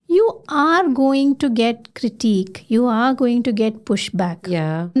are going to get critique. You are going to get pushback.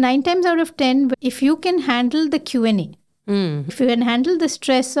 Yeah. 9 times out of 10, if you can handle the Q&A, if you can handle the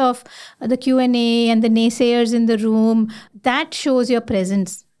stress of the Q&A and the naysayers in the room, that shows your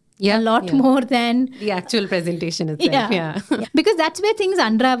presence a lot more than the actual presentation itself. Yeah. Because that's where things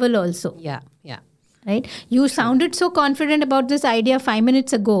unravel also. Yeah. Right? You sounded so confident about this idea 5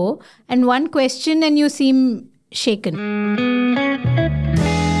 minutes ago, and one question and you seem shaken.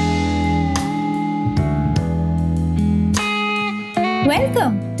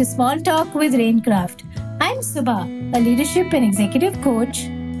 Welcome to Small Talk with Raincraft. I'm Subha, a leadership and executive coach.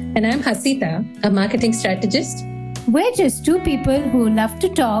 And I'm Hasita, a marketing strategist. We're just two people who love to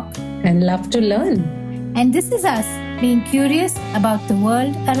talk and love to learn. And this is us being curious about the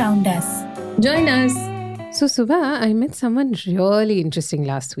world around us. Join us. So, Subha, I met someone really interesting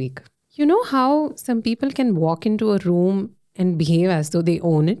last week. You know how some people can walk into a room and behave as though they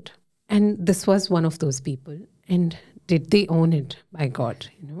own it? And this was one of those people. And did they own it? By God,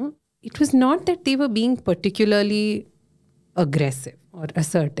 It was not that they were being particularly aggressive or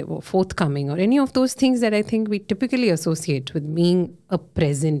assertive or forthcoming or any of those things that I think we typically associate with being a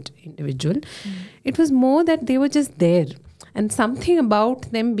present individual. It was more that they were just there. And something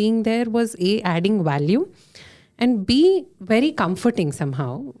about them being there was A, adding value, and B, very comforting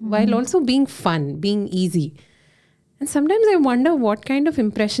somehow, while also being fun, being easy. And sometimes I wonder what kind of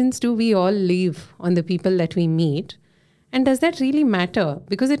impressions do we all leave on the people that we meet? And does that really matter?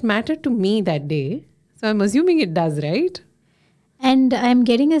 Because it mattered to me that day. So I'm assuming it does, right? And I'm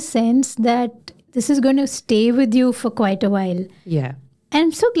getting a sense that this is going to stay with you for quite a while. Yeah. And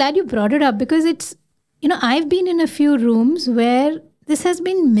I'm so glad you brought it up because it's, I've been in a few rooms where this has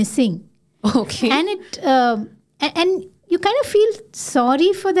been missing. Okay. And and you kind of feel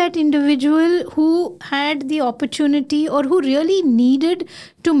sorry for that individual who had the opportunity or who really needed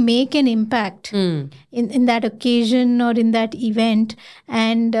to make an impact in that occasion or in that event.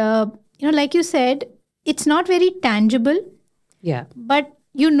 And, like you said, it's not very tangible. Yeah. But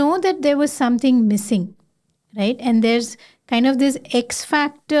you know that there was something missing, right? And there's kind of this X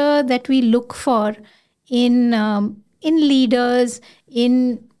factor that we look for in leaders,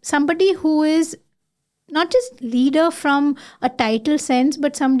 in somebody who is not just leader from a title sense,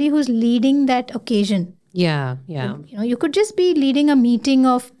 but somebody who's leading that occasion. Yeah. You could just be leading a meeting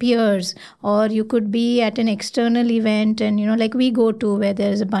of peers, or you could be at an external event and, like we go to where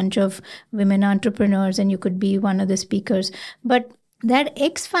there's a bunch of women entrepreneurs and you could be one of the speakers. But that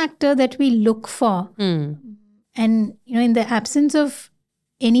X factor that we look for, and, in the absence of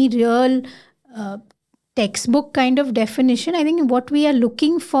any real textbook kind of definition, I think what we are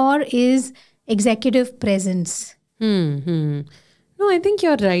looking for is executive presence. No, I think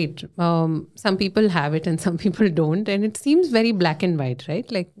you're right. Some people have it and some people don't. And it seems very black and white, right?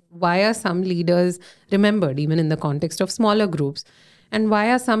 Like, why are some leaders remembered, even in the context of smaller groups? And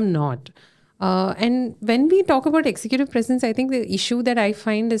why are some not? And when we talk about executive presence, I think the issue that I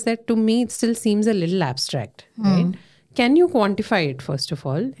find is that to me, it still seems a little abstract, right? Can you quantify it, first of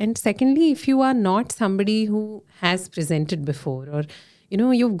all? And secondly, if you are not somebody who has presented before, or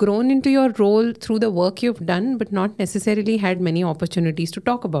you've grown into your role through the work you've done, but not necessarily had many opportunities to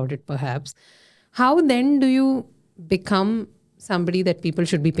talk about it, perhaps. How then do you become somebody that people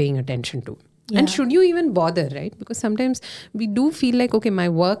should be paying attention to? Yeah. And should you even bother, right? Because sometimes we do feel like, okay, my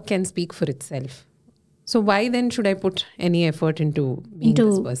work can speak for itself. So why then should I put any effort into being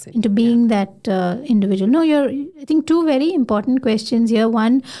this person? Into being that individual? No, I think two very important questions here.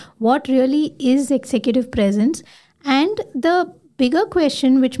 One, what really is executive presence? And the bigger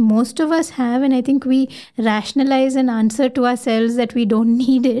question, which most of us have, and I think we rationalize and answer to ourselves that we don't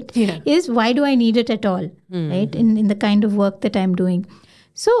need it, is why do I need it at all, right? In the kind of work that I'm doing.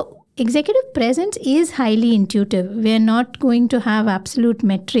 So executive presence is highly intuitive. We're not going to have absolute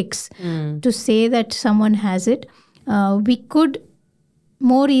metrics to say that someone has it. We could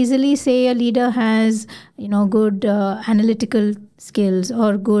more easily say a leader has, good analytical skills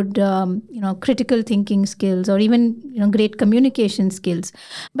or good, critical thinking skills or even, great communication skills.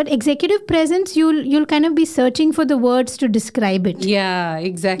 But executive presence, you'll kind of be searching for the words to describe it. Yeah,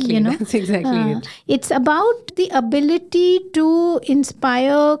 exactly. That's exactly it. It's about the ability to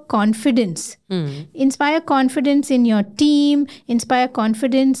inspire confidence. Inspire confidence in your team, inspire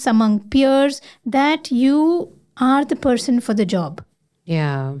confidence among peers that you are the person for the job.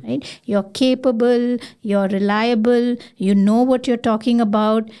 Yeah. Right? You're capable, you're reliable, you know what you're talking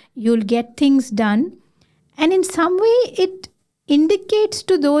about, you'll get things done. And in some way, it indicates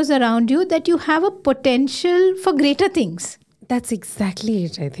to those around you that you have a potential for greater things. That's exactly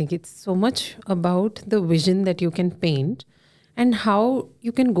it, I think. It's so much about the vision that you can paint and how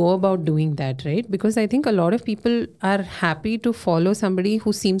you can go about doing that, right? Because I think a lot of people are happy to follow somebody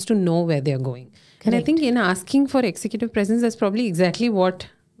who seems to know where they're going. And I think in asking for executive presence, that's probably exactly what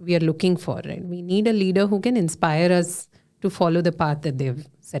we are looking for, right? We need a leader who can inspire us to follow the path that they've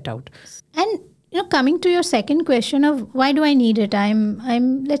set out. And coming to your second question of why do I need it?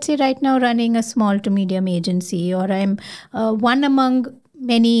 I'm let's say right now running a small to medium agency, or I'm one among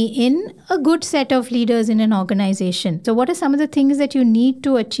many in a good set of leaders in an organization. So what are some of the things that you need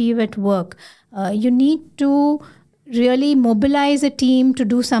to achieve at work? You need to really mobilize a team to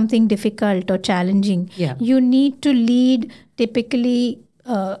do something difficult or challenging. Yeah. You need to lead typically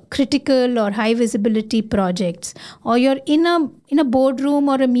critical or high visibility projects, or you're in a boardroom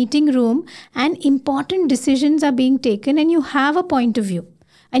or a meeting room and important decisions are being taken and you have a point of view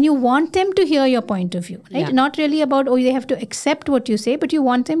and you want them to hear your point of view, right? Yeah. Not really about, they have to accept what you say, but you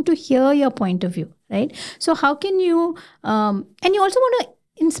want them to hear your point of view, right? So how can you, and you also want to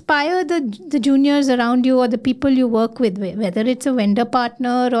inspire the juniors around you or the people you work with, whether it's a vendor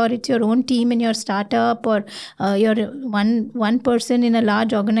partner or it's your own team in your startup, or you're one person in a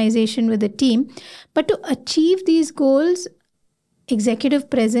large organization with a team. But to achieve these goals, executive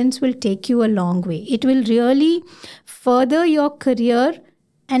presence will take you a long way. It will really further your career,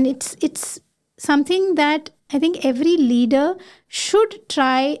 and it's something that I think every leader should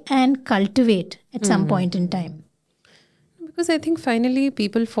try and cultivate at some point in time. Because I think finally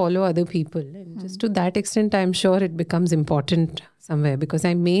people follow other people. And just to that extent, I'm sure it becomes important somewhere, because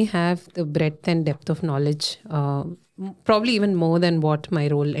I may have the breadth and depth of knowledge, probably even more than what my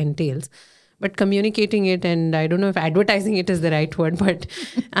role entails. But communicating it, and I don't know if advertising it is the right word, but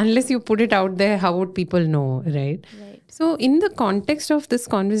unless you put it out there, how would people know, right? So in the context of this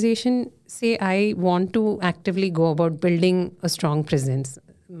conversation, say I want to actively go about building a strong presence.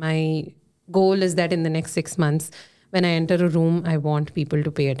 My goal is that in the next 6 months, when I enter a room, I want people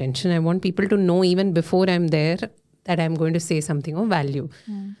to pay attention. I want people to know even before I'm there that I'm going to say something of value.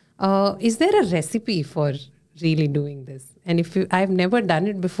 Is there a recipe for really doing this? And if I've never done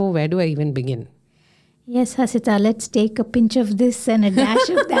it before, where do I even begin? Yes, Hasita, let's take a pinch of this and a dash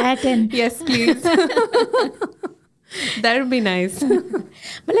of that. And yes, please. That would be nice.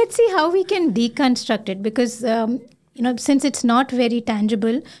 But let's see how we can deconstruct it, because since it's not very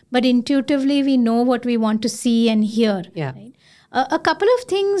tangible, but intuitively we know what we want to see and hear. Yeah. Right? A couple of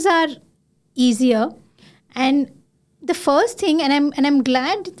things are easier, and the first thing, and I'm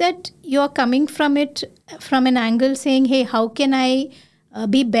glad that you're coming from it from an angle saying, hey, how can I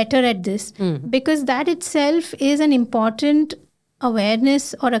be better at this? Because that itself is an important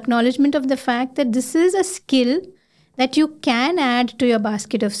awareness or acknowledgement of the fact that this is a skill that you can add to your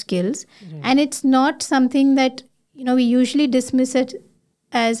basket of skills. Right. And it's not something that we usually dismiss it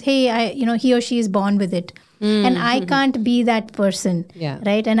as, hey, he or she is born with it. And I can't be that person,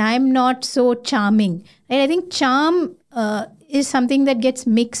 right? And I'm not so charming. Right? I think charm is something that gets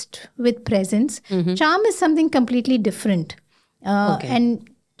mixed with presence. Charm is something completely different. And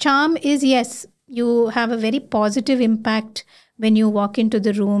charm is, yes, you have a very positive impact when you walk into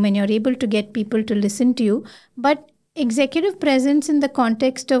the room and you're able to get people to listen to you. But executive presence in the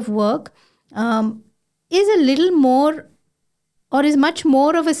context of work is a little more, or is much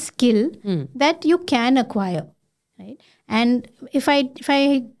more of a skill that you can acquire, right? And if I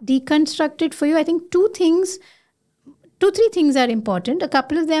deconstruct it for you, I think three things are important. A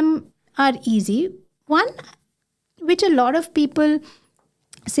couple of them are easy. One, which a lot of people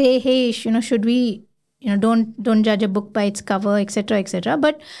say, hey, should we, don't judge a book by its cover, etc., etc.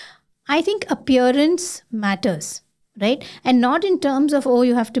 But I think appearance matters. Right? And not in terms of,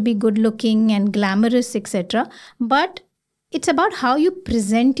 you have to be good looking and glamorous, etc. But it's about how you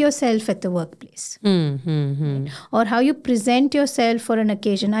present yourself at the workplace. Right? Or how you present yourself for an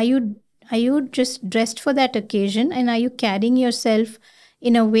occasion. Are you just dressed for that occasion, and are you carrying yourself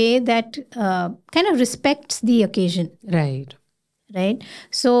in a way that kind of respects the occasion? Right.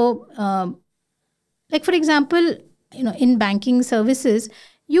 So, like for example, in banking services,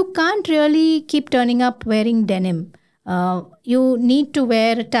 you can't really keep turning up wearing denim. You need to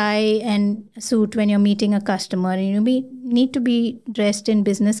wear a tie and a suit when you're meeting a customer, and you need to be dressed in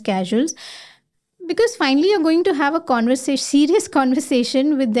business casuals, because finally you're going to have a serious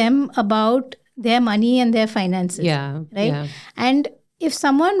conversation with them about their money and their finances. Yeah. Right. Yeah. And if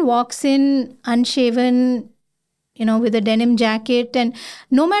someone walks in unshaven, with a denim jacket, and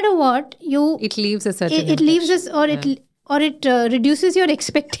no matter what, it leaves a certain it leaves us, or it reduces your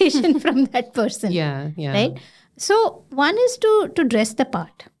expectation from that person. Yeah. Right. So one is to dress the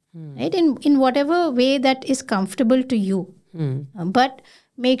part, right? In whatever way that is comfortable to you. But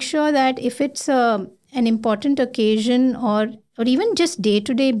make sure that if it's an important occasion or or even just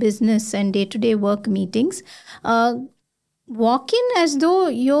day-to-day business and day-to-day work meetings, walk in as though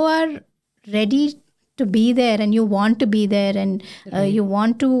you are ready to be there and you want to be there, and you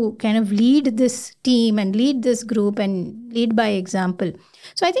want to kind of lead this team and lead this group and lead by example.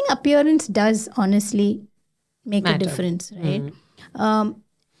 So I think appearance does honestly make a Matter. difference, right?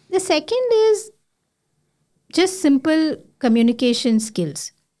 The second is just simple communication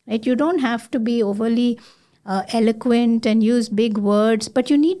skills, right? You don't have to be overly eloquent and use big words, but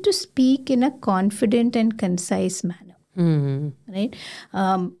you need to speak in a confident and concise manner, right?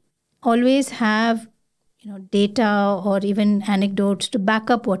 Always have data or even anecdotes to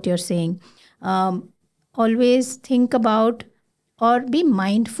back up what you're saying. Always think about or be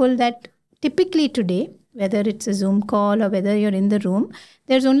mindful that typically today, whether it's a Zoom call or whether you're in the room,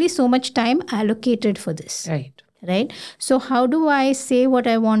 there's only so much time allocated for this. Right? So how do I say what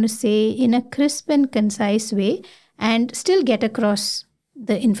I want to say in a crisp and concise way and still get across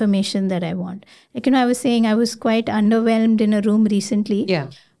the information that I want? Like, I was saying, I was quite underwhelmed in a room recently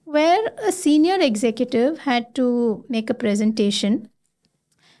where a senior executive had to make a presentation,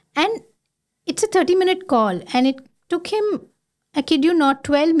 and it's a 30-minute call, and it took him, I kid you not,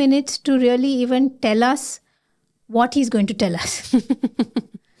 12 minutes to really even tell us what he's going to tell us.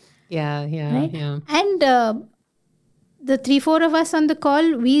 Right? And the 3-4 of us on the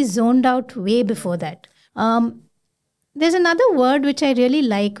call, we zoned out way before that. There's another word which I really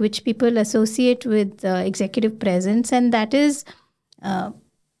like, which people associate with executive presence, and that is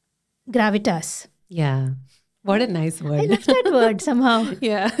gravitas. Yeah. What a nice word. I love that word somehow.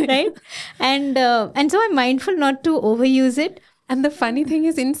 Right? And so I'm mindful not to overuse it. And the funny thing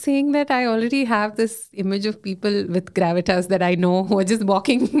is, in saying that, I already have this image of people with gravitas that I know who are just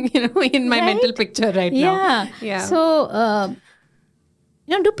walking, in my mental picture right now. Yeah. So,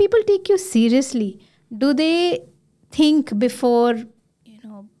 do people take you seriously? Do they think before,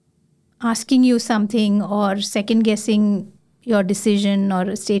 asking you something or second guessing your decision or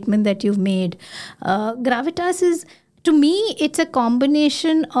a statement that you've made? Gravitas is, to me, it's a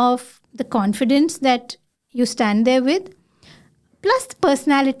combination of the confidence that you stand there with, plus the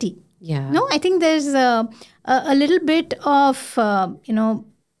personality. No, I think there's a little bit of,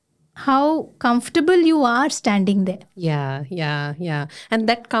 how comfortable you are standing there. Yeah. And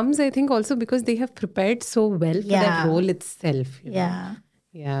that comes, I think, also because they have prepared so well for that role itself. Yeah.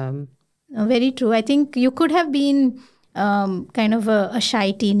 No, very true. I think you could have been kind of a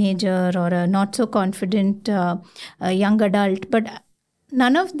shy teenager or a not so confident young adult, but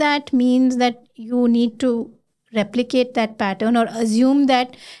none of that means that you need to replicate that pattern or assume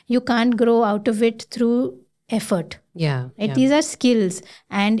that you can't grow out of it through effort. Right? These are skills,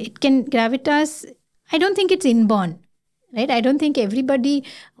 and gravitas, I don't think it's inborn. Right? I don't think everybody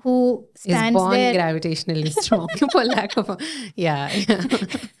who stands is born there gravitationally strong, for lack of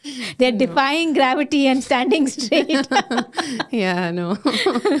they're defying gravity and standing straight. No,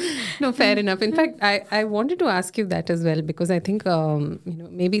 fair enough. In fact, I wanted to ask you that as well, because I think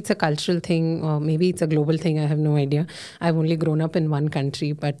maybe it's a cultural thing or maybe it's a global thing. I have no idea. I've only grown up in one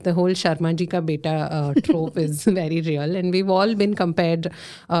country, but the whole Sharma ji ka beta trope is very real, and we've all been compared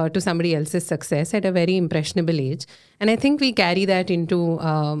to somebody else's success at a very impressionable age. And I think we carry that into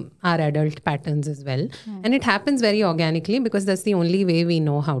our adult patterns as well. And it happens very organically because that's the only way we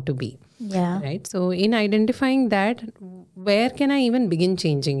know how to be. Right? So in identifying that, where can I even begin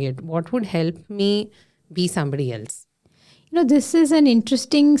changing it? What would help me be somebody else? This is an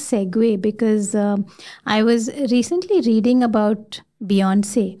interesting segue because I was recently reading about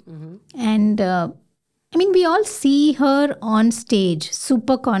Beyonce. And we all see her on stage,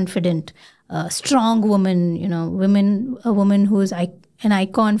 super confident. Strong woman, a woman who's an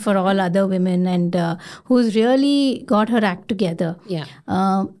icon for all other women and who's really got her act together.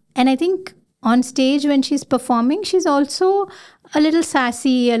 And I think on stage when she's performing, she's also a little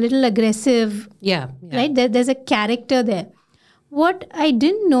sassy, a little aggressive. Right? There's a character there. What I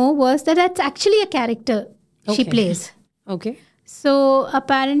didn't know was that that's actually a character she plays. So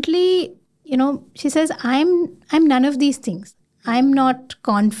apparently, she says, I'm none of these things. I'm not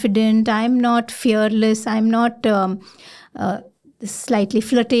confident. I'm not fearless. I'm not this slightly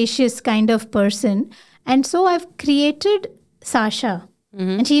flirtatious kind of person. And so I've created Sasha.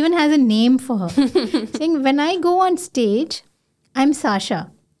 And she even has a name for her. Saying, when I go on stage, I'm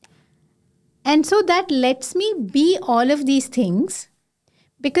Sasha. And so that lets me be all of these things,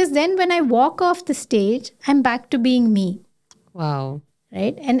 because then when I walk off the stage, I'm back to being me. Wow.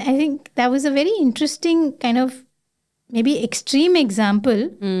 Right? And I think that was a very interesting kind of maybe extreme example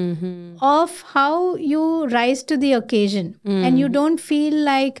of how you rise to the occasion and you don't feel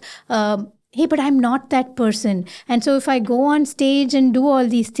like hey, but I'm not that person. And so if I go on stage and do all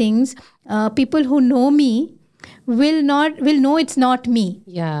these things, people who know me will know it's not me.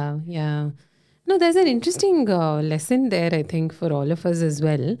 Yeah, yeah. No, there's an interesting lesson there, I think, for all of us as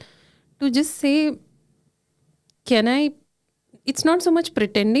well. To just say, can I, it's not so much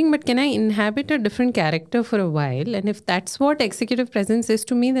pretending, but can I inhabit a different character for a while? And if that's what executive presence is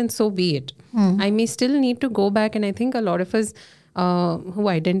to me, then so be it. I may still need to go back. And I think a lot of us who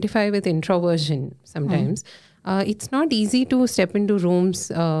identify with introversion sometimes, it's not easy to step into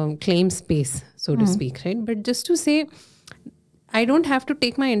rooms, claim space, so to speak, right? But just to say, I don't have to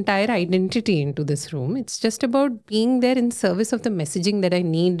take my entire identity into this room. It's just about being there in service of the messaging that I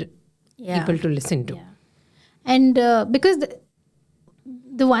need people to listen to. Yeah. And because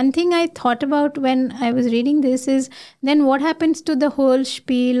the one thing I thought about when I was reading this is, then what happens to the whole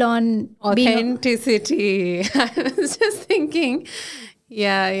spiel on Authenticity. I was just thinking,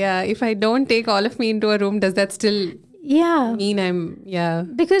 yeah. If I don't take all of me into a room, does that still mean I'm,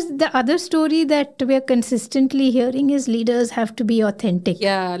 Because the other story that we are consistently hearing is leaders have to be authentic.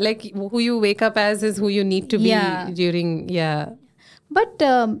 Yeah, like who you wake up as is who you need to be during, But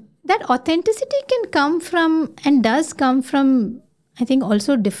that authenticity can come from, and does come from, I think,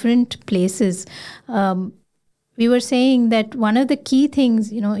 also different places. We were saying that one of the key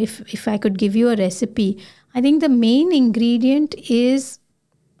things, if I could give you a recipe, I think the main ingredient is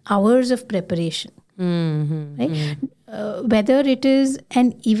hours of preparation. Right? Whether it is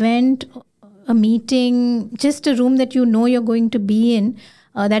an event, a meeting, just a room that you're going to be in,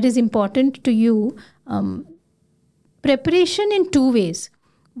 that is important to you. Preparation in two ways.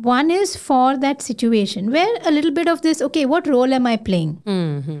 One is for that situation where a little bit of this, okay, what role am I playing?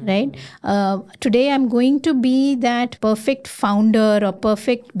 Right? Today I'm going to be that perfect founder or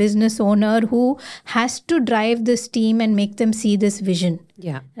perfect business owner who has to drive this team and make them see this vision.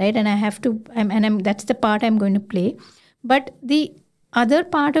 Yeah. Right? And I have to, that's the part I'm going to play. But the other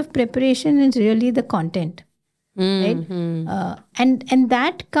part of preparation is really the content. Right? And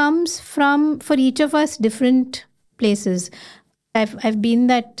that comes from, for each of us, different places. I've been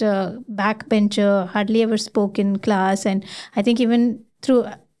that backbencher, hardly ever spoke in class, and I think even through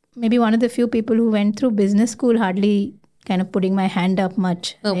maybe one of the few people who went through business school, hardly kind of putting my hand up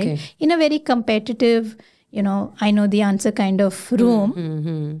much. Okay. Right? In a very competitive, I know the answer kind of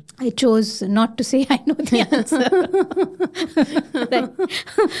room. I chose not to say I know the answer.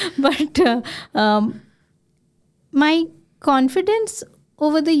 But my confidence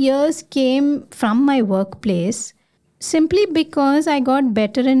over the years came from my workplace, simply because I got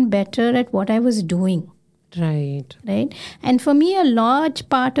better and better at what I was doing. Right. And for me, a large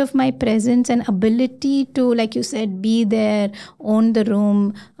part of my presence and ability to, like you said, be there, own the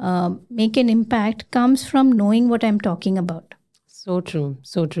room, make an impact, comes from knowing what I'm talking about. So true.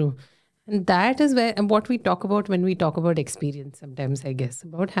 And that is what we talk about when we talk about experience sometimes, I guess,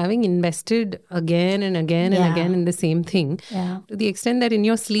 about having invested again and again and again in the same thing, to the extent that in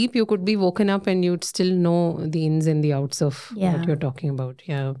your sleep you could be woken up and you'd still know the ins and the outs of what you're talking about.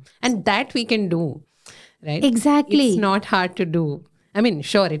 Yeah. And that we can do, right? Exactly. It's not hard to do. I mean,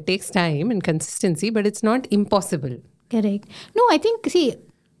 sure, it takes time and consistency, but it's not impossible. Correct. No, I think, see,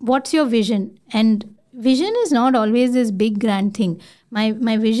 what's your vision? And vision is not always this big grand thing.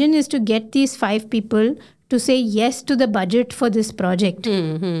 My vision is to get these 5 people to say yes to the budget for this project.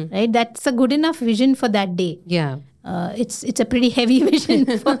 Right? That's a good enough vision for that day. Yeah. It's a pretty heavy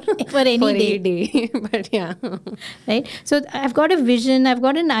vision for any For day. a day. But yeah. Right? So I've got a vision. I've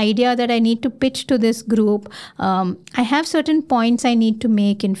got an idea that I need to pitch to this group. I have certain points I need to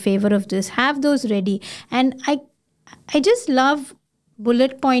make in favor of this. Have those ready. And I just love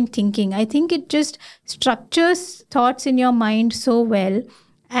bullet point thinking. I think it just structures thoughts in your mind so well,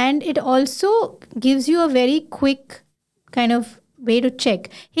 and it also gives you a very quick kind of way to check,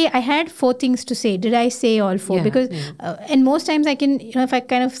 hey, I had 4 things to say, did I say all 4? Because and most times I can, if I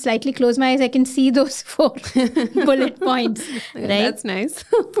kind of slightly close my eyes, I can see those 4 bullet points. Right? That's nice.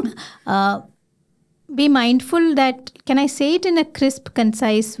 Be mindful that, can I say it in a crisp,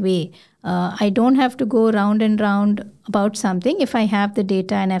 concise way? I don't have to go round and round about something if I have the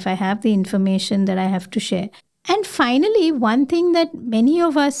data and if I have the information that I have to share. And finally, one thing that many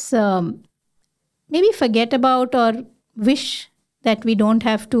of us maybe forget about or wish that we don't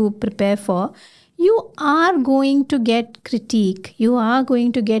have to prepare for, you are going to get critique. You are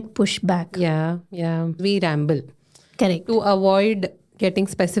going to get pushback. Yeah. We ramble. Correct. To avoid getting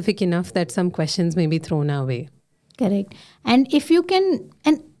specific enough that some questions may be thrown away. Correct. And if you can,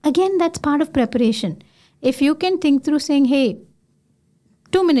 and again, that's part of preparation. If you can think through saying, hey,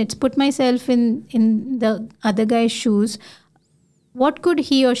 2 minutes, put myself in the other guy's shoes. what could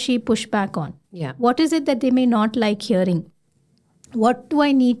he or she push back on? Yeah. What is it that they may not like hearing? What do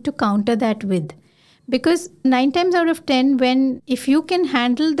I need to counter that with? Because 9 times out of 10, if you can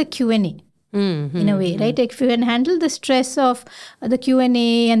handle the Q&A, in a way, right? Like if you can handle the stress of the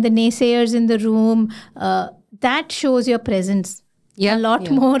Q&A and the naysayers in the room, that shows your presence a lot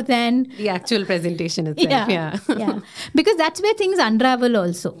more than the actual presentation itself. yeah. Because that's where things unravel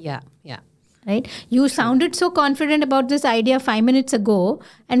also. Yeah. Right? You sounded so confident about this idea 5 minutes ago,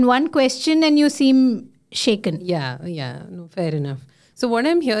 and one question and you seem shaken. Yeah. No, fair enough. So what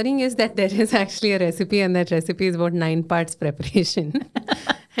I'm hearing is that there is actually a recipe, and that recipe is about 9 parts preparation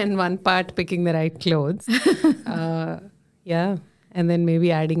and 1 part picking the right clothes. And then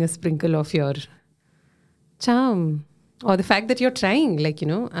maybe adding a sprinkle of your charm. Or the fact that you're trying,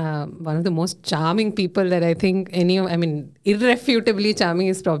 one of the most charming people that I think irrefutably charming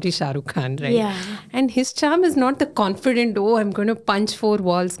is probably Shah Rukh Khan, right? Yeah. And his charm is not the confident, I'm going to punch 4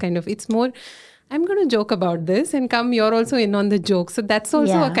 walls kind of. It's more, I'm going to joke about this and come, you're also in on the joke. So that's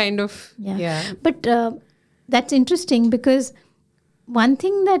also a kind of, But that's interesting because one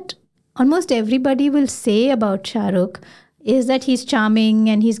thing that almost everybody will say about Shah Rukh is that he's charming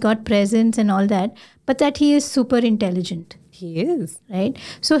and he's got presence and all that, but that he is super intelligent. He is. Right?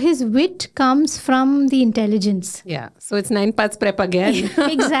 So his wit comes from the intelligence. Yeah. So it's 9 parts prep again.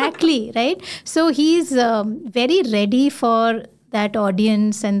 Exactly. Right? So he's very ready for that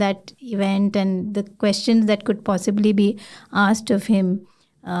audience and that event and the questions that could possibly be asked of him.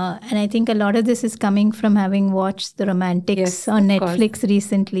 And I think a lot of this is coming from having watched The Romantics on Netflix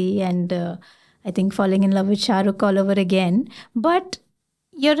recently, and I think falling in love with Shah Rukh all over again. But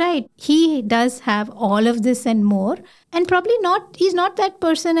you're right. He does have all of this and more. And probably he's not that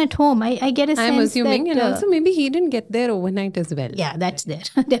person at home. I get a sense I'm assuming. that, and also maybe he didn't get there overnight as well. Yeah, that's there.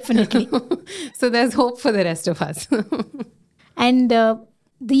 Definitely. So there's hope for the rest of us. And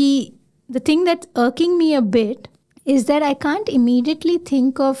the thing that's irking me a bit is that I can't immediately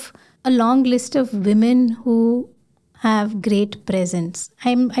think of a long list of women who have great presence.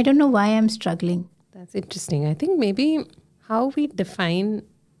 I don't know why I'm struggling. That's interesting. I think maybe how we define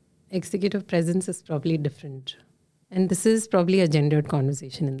executive presence is probably different. And this is probably a gendered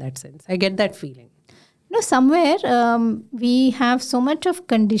conversation in that sense. I get that feeling. Somewhere we have so much of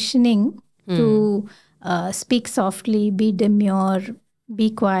conditioning to speak softly, be demure, be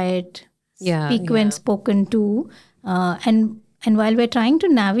quiet, speak when spoken to. And while we're trying to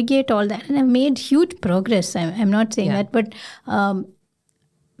navigate all that, and I've made huge progress, I'm not saying that, but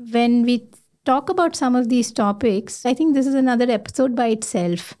when we talk about some of these topics, I think this is another episode by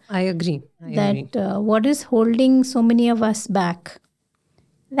itself. I agree. What is holding so many of us back?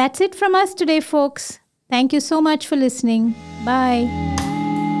 That's it from us today, folks. Thank you so much for listening. Bye.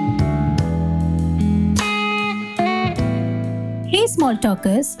 Hey, small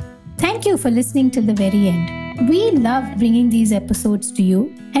talkers. Thank you for listening till the very end. We love bringing these episodes to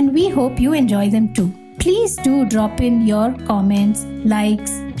you, and we hope you enjoy them too. Please do drop in your comments,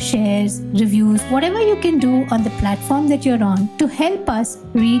 likes, shares, reviews, whatever you can do on the platform that you're on to help us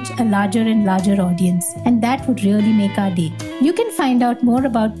reach a larger and larger audience. And that would really make our day. You can find out more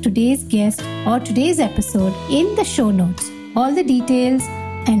about today's guest or today's episode in the show notes. All the details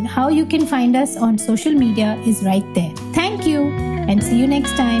and how you can find us on social media is right there. Thank you and see you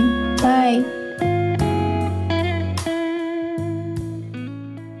next time. Bye.